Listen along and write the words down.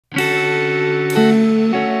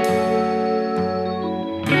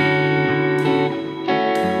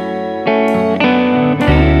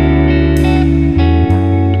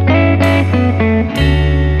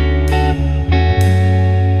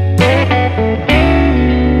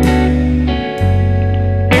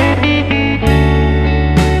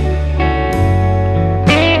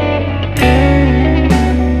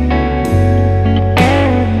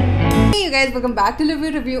back to Live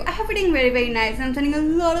Review. I hope you're doing very nice. I'm sending a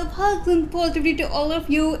lot of hugs and positivity to all of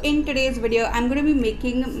you. In today's video, I'm going to be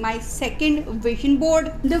making my second vision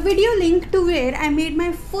board. The video link to where I made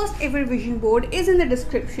my first ever vision board is in the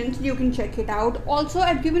description, so you can check it out. Also,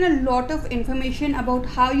 I've given a lot of information about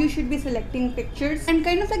how you should be selecting pictures and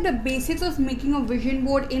kind of like the basics of making a vision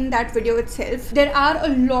board in that video itself. There are a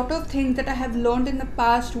lot of things that I have learned in the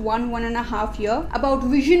past one and a half year about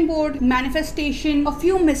vision board, manifestation, a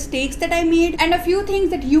few mistakes that I made, and a few things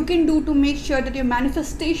that you can do to make sure that your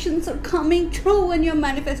manifestations are coming true when you're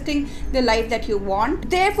manifesting the life that you want.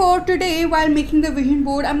 Therefore, today while making the vision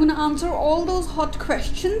board, I'm gonna answer all those hot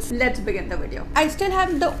questions. Let's begin the video. I still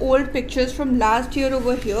have the old pictures from last year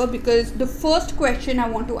over here because the first question I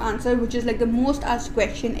want to answer, which is like the most asked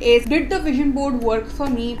question, is did the vision board work for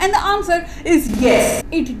me? And the answer is yes.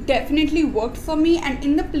 It definitely worked for me, and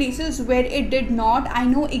in the places where it did not, I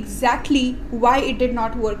know exactly why it did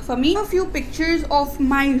not work for me. A few pictures of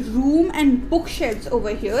my room and bookshelves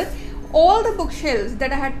over here. All the bookshelves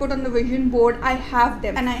that I had put on the vision board, I have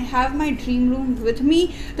them, and I have my dream room with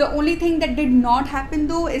me. The only thing that did not happen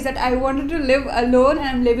though is that I wanted to live alone and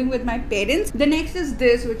I'm living with my parents. The next is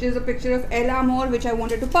this, which is a picture of El Amor, which I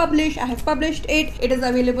wanted to publish. I have published it. It is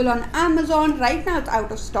available on Amazon. Right now it's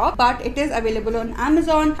out of stock, but it is available on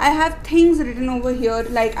Amazon. I have things written over here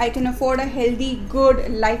like I can afford a healthy,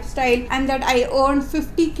 good lifestyle and that I earn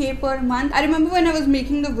 50k per month. I remember when I was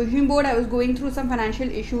making the vision board, I was going through some financial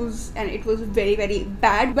issues and it was very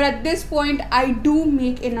bad, but at this point I do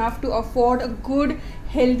make enough to afford a good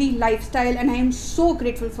healthy lifestyle, and I am so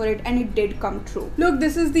grateful for it, and it did come true. Look,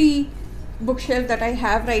 this is the bookshelf that I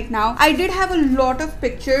have right now. I did have a lot of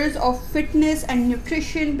pictures of fitness and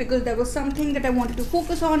nutrition because there was something that I wanted to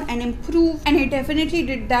focus on and improve, and I definitely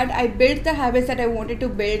did that. I built the habits that I wanted to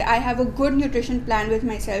build. I have a good nutrition plan with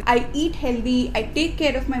myself. I eat healthy. I take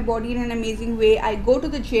care of my body in an amazing way. I go to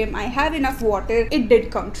the gym. I have enough water. It did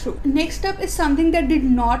come true. Next up is something that did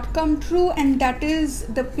not come true, and that is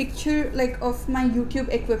the picture like of my YouTube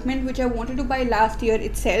equipment, which I wanted to buy last year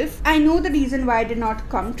itself. I know the reason why it did not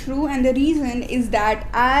come true, and the reason is that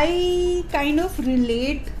I kind of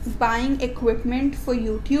relate buying equipment for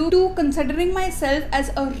YouTube to considering myself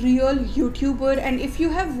as a real YouTuber. And if you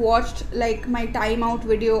have watched like my timeout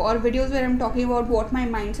video or videos where I'm talking about what my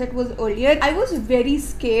mindset was earlier, I was very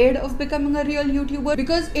scared of becoming a real YouTuber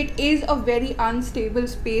because it is a very unstable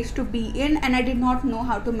space to be in, and I did not know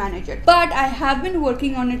how to manage it. But I have been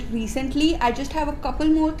working on it recently. I just have a couple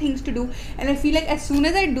more things to do, and I feel like as soon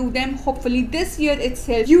as I do them, hopefully this year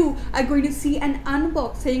itself, you are going to see an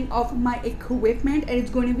unboxing of my equipment, and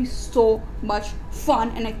it's going to be so much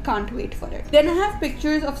fun, and I can't wait for it. Then I have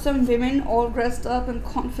pictures of some women all dressed up and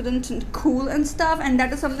confident and cool and stuff, and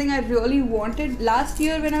that is something I really wanted last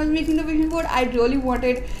year when I was making the vision board. I really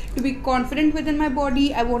wanted to be confident within my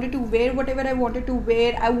body. I wanted to wear whatever I wanted to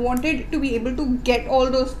wear. I wanted to be able to get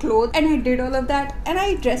all those clothes, and I did all of that, and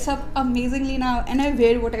I dress up amazingly now, and I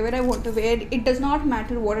wear whatever I want to wear. It does not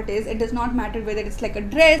matter what it is. It does not matter whether it's like a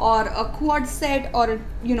dress or a quad set or a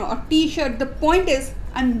t-shirt. The point is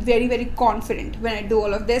I'm very confident when I do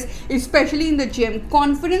all of this, especially in the gym.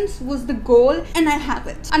 Confidence was the goal, and I have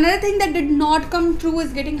it. Another thing that did not come true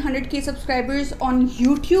is getting 100k subscribers on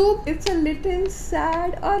YouTube. It's a little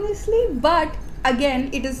sad, honestly, but again,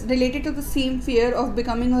 it is related to the same fear of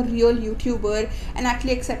becoming a real YouTuber and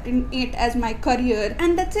actually accepting it as my career.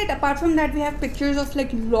 And that's it. Apart from that, we have pictures of like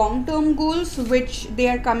long-term goals, which they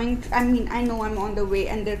are coming. I mean, I know I'm on the way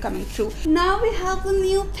and they're coming true. Now we have the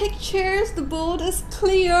new pictures. The board is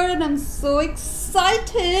clear and I'm so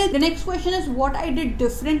excited. The next question is what I did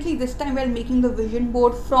differently this time while making the vision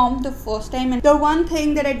board from the first time. And the one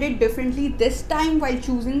thing that I did differently this time while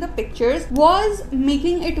choosing the pictures was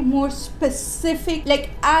making it more specific, like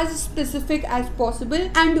as specific as possible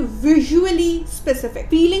and visually specific.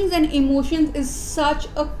 Feelings and emotions is such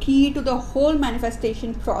a key to the whole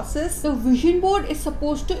manifestation process. The vision board is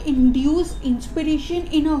supposed to induce inspiration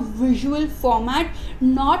in a visual format,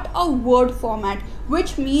 not a word format,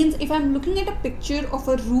 which means if I'm looking at a picture of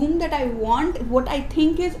a room that I want, what I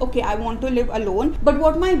think is, okay, I want to live alone, but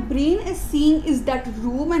what my brain is seeing is that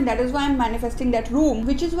room, and that is why I'm manifesting that room,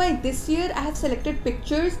 which is why this year I have selected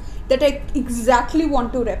pictures that I exactly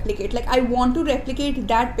want to replicate. Like I want to replicate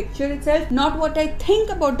that picture itself, not what I think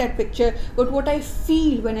about that picture, but what I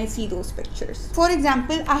feel when I see those pictures. For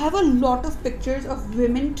example, I have a lot of pictures of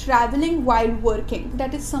women traveling while working.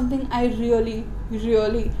 That is something I really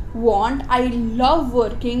want. I love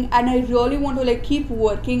working and I really want to like keep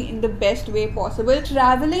working in the best way possible.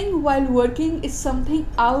 Traveling while working is something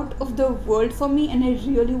out of the world for me and I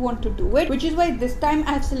really want to do it, which is why this time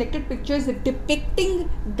I have selected pictures depicting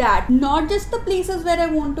that that. Not just the places where I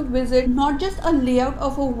want to visit, not just a layout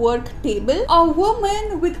of a work table. A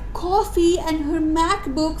woman with coffee and her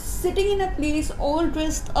MacBook sitting in a place all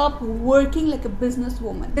dressed up, working like a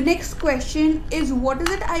businesswoman. The next question is, what is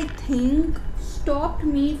it I think stopped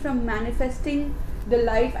me from manifesting the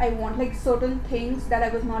life I want, like certain things that I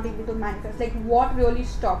was not able to manifest, like what really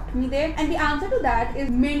stopped me there? And the answer to that is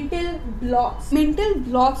mental blocks. Mental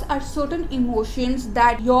blocks are certain emotions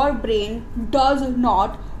that your brain does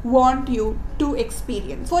not want you to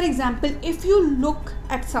experience. For example, if you look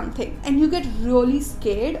at something and you get really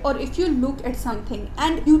scared, or if you look at something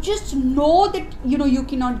and you just know that you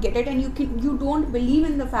cannot get it, and you don't believe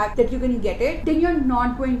in the fact that you can get it, then you're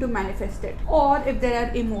not going to manifest it. Or if there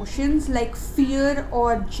are emotions like fear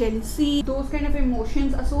or jealousy, those kind of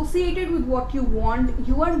emotions associated with what you want,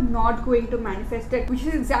 you are not going to manifest it, which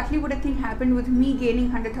is exactly what I think happened with me gaining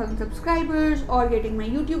 100,000 subscribers or getting my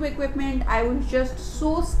YouTube equipment. I was just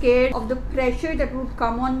so scared of the pressure that would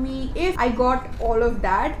come on me if I got all of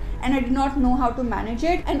that, and I did not know how to manage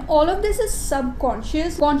it. And all of this is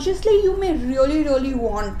subconscious. Consciously, you may really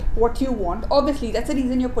want what you want. Obviously, that's the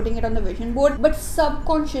reason you're putting it on the vision board. But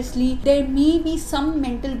subconsciously, there may be some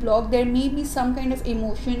mental block, there may be some kind of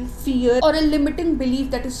emotion, fear, or a limiting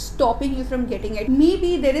belief that is stopping you from getting it.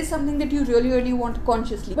 Maybe there is something that you really want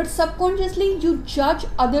consciously, but subconsciously, you judge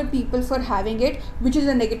other people for having it, which is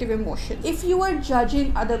a negative emotion. If you are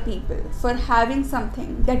judging other people for having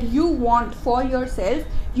something that you want for yourself,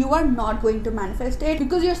 you are not going to manifest it,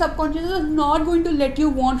 because your subconscious is not going to let you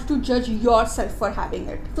want to judge yourself for having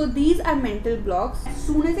it. So these are mental blocks. As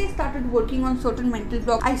soon as I started working on certain mental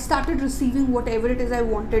blocks, I started receiving whatever it is I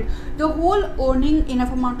wanted. The whole earning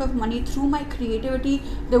enough amount of money through my creativity,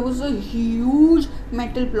 there was a huge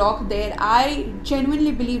mental block there. I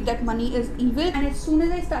genuinely believe that money is evil, and as soon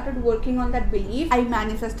as I started working on that belief, I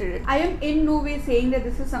manifested it. I am in no way saying that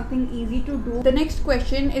this is something easy to do. The next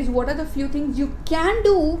question is, what are the few things you can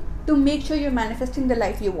do to make sure you're manifesting the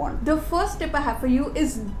life you want? The first tip I have for you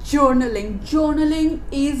is journaling. Journaling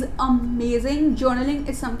is amazing. Journaling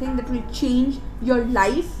is something that will change your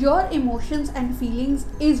life. Your emotions and feelings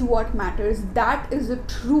is what matters. That is the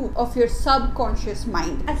truth of your subconscious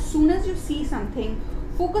mind. As soon as you see something,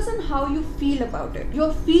 focus on how you feel about it.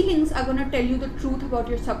 Your feelings are going to tell you the truth about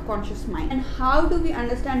your subconscious mind. And how do we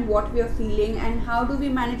understand what we are feeling, and how do we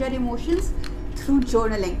manage our emotions? Through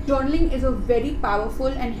journaling. Journaling is a very powerful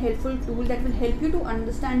and helpful tool that will help you to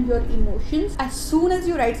understand your emotions. As soon as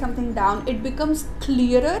you write something down, it becomes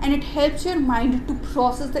clearer and it helps your mind to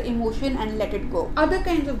process the emotion and let it go. Other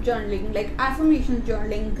kinds of journaling like affirmation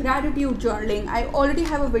journaling, gratitude journaling. I already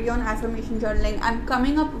have a video on affirmation journaling. I'm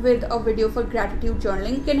coming up with a video for gratitude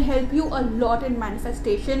journaling. It can help you a lot in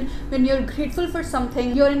manifestation. When you're grateful for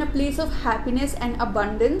something, you're in a place of happiness and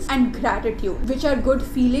abundance and gratitude, which are good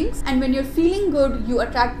feelings. And when you're feeling good, you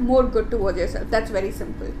attract more good towards yourself. That's very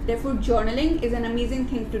simple. Therefore, journaling is an amazing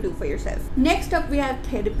thing to do for yourself. Next up, we have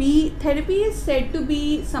therapy. Therapy is said to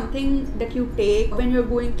be something that you take when you're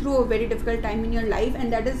going through a very difficult time in your life,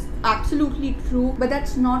 and that is absolutely true, but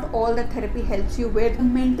that's not all that therapy helps you with. The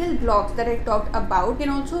mental blocks that I talked about can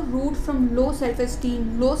also root from low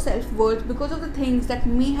self-esteem, low self-worth, because of the things that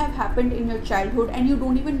may have happened in your childhood and you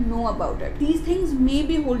don't even know about it. These things may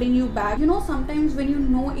be holding you back. Sometimes when you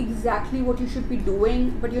know exactly what you should be doing,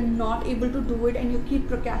 but you're not able to do it and you keep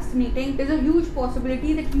procrastinating, there's a huge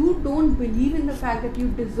possibility that you don't believe in the fact that you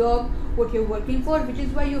deserve what you're working for, which is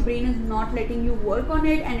why your brain is not letting you work on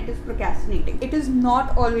it and it is procrastinating. It is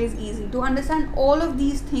not always easy to understand all of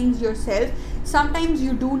these things yourself. Sometimes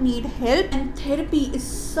you do need help, and therapy is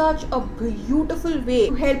such a beautiful way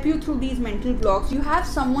to help you through these mental blocks. You have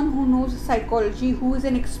someone who knows psychology, who is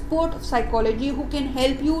an expert of psychology, who can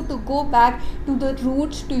help you to go back to the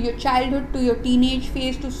roots, to your childhood, to your teenage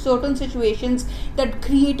phase, to certain situations that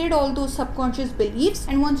created all those subconscious beliefs.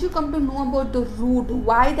 And once you come to know about the root,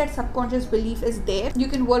 why that subconscious belief is there, you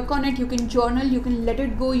can work on it, you can journal, you can let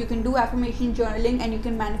it go, you can do affirmation journaling, and you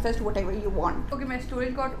can manifest whatever you want. Okay, my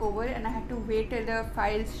storage got over and I had to wait till the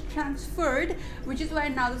files transferred, which is why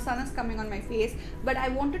now the sun is coming on my face. But I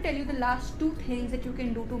want to tell you the last two things that you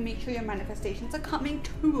can do to make sure your manifestations are coming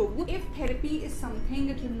true. If therapy is something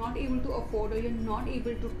that you're not able to afford, or you're not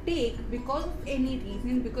able to take because of any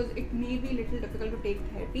reason, because it may be a little difficult to take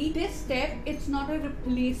therapy, this step, it's not a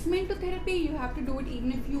replacement to therapy. You have to do it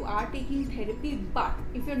even if you are start taking therapy. But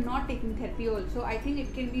if you're not taking therapy also, I think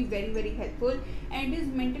it can be very helpful, and it is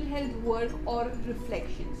mental health work or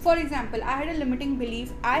reflections. For example, I had a limiting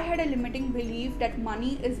belief that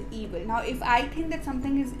money is evil. Now if I think that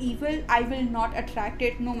something is evil, I will not attract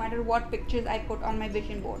it no matter what pictures I put on my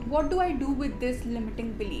vision board. What do I do with this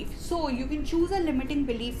limiting belief? So you can choose a limiting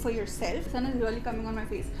belief for yourself. Sun is really coming on my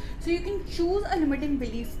face. So you can choose a limiting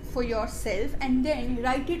belief for yourself and then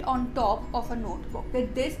write it on top of a notebook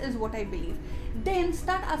that this is what I believe. Then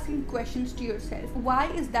start asking questions to yourself. Why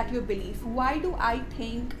is that your belief? Why do I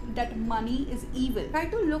think that money is evil? Try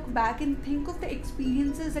to look back and think of the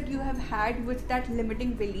experiences that you have had with that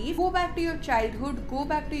limiting belief. Go back to your childhood, go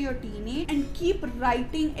back to your teenage, and keep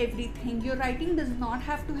writing everything. Your writing does not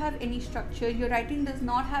have to have any structure. Your writing does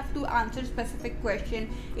not have to answer specific question.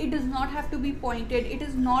 It does not have to be pointed. It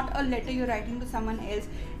is not a letter you're writing to someone else.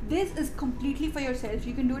 This is completely for yourself.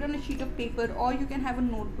 You can do it on a sheet of paper, or you can have a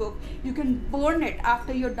notebook. You can burn it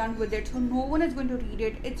after you're done with it, so no one is going to read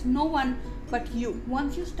it. It's no one but you.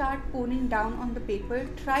 Once you start pouring down on the paper,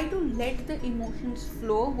 try to let the emotions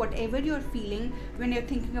flow, whatever you're feeling when you're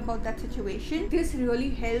thinking about that situation. This really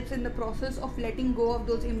helps in the process of letting go of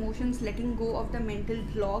those emotions, letting go of the mental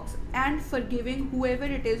blocks, and forgiving whoever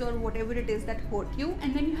it is or whatever it is that hurt you.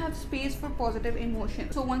 And then you have space for positive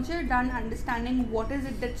emotions. So once you're done understanding what is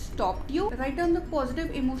it that stopped you, write down the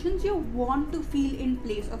positive emotions you want to feel in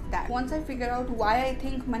place of that. Once I figure out why I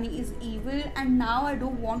think money is evil, and now I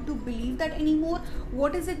don't want to believe that anymore,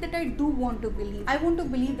 what is it that I do want to believe? I want to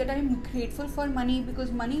believe that I am grateful for money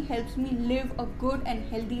because money helps me live a good and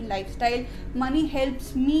healthy lifestyle. Money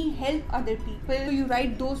helps me help other people. So you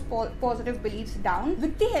write those positive beliefs down.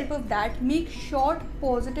 With the help of that, make short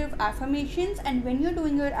positive affirmations, and when you're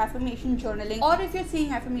doing your affirmation journaling, or if you're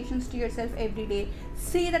saying affirmations to yourself every day,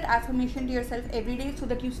 say that affirmation to yourself every day so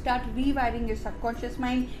that you start rewiring your subconscious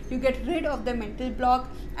mind. You get rid of the mental block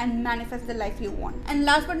and manifest the life you want. And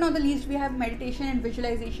last but not the least, we have meditation and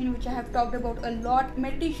visualization, which I have talked about a lot.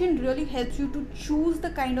 Meditation really helps you to choose the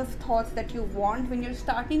kind of thoughts that you want. When you're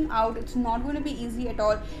starting out, it's not going to be easy at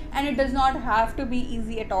all, and it does not have to be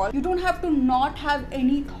easy at all. You don't have to not have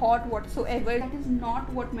any thought whatsoever. That is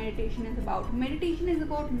not what meditation is about. Meditation is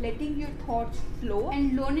about letting your thoughts flow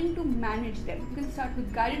and learning to manage them. You can start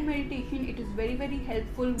with guided meditation. It is very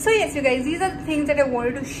helpful. So yes, you guys, these are the things that I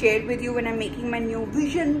wanted to share with you when I'm making my new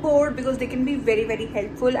vision board, because they can be very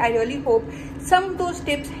helpful. I really hope some of those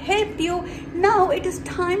tips helped you. Now it is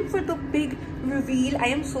time for the big reveal. I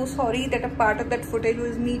am so sorry that a part of that footage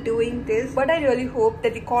was me doing this, but I really hope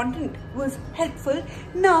that the content was helpful.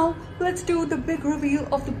 Now let's do the big reveal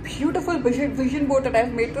of the beautiful vision board that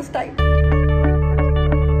I've made this time.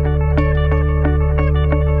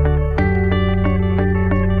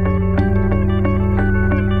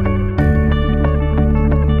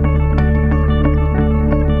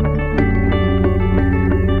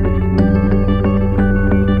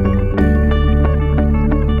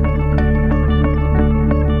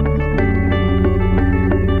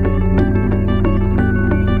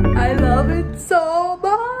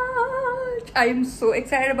 I am so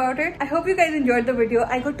excited about it. I hope you guys enjoyed the video.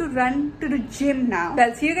 I got to run to the gym now.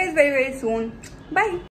 I'll see you guys very soon. Bye.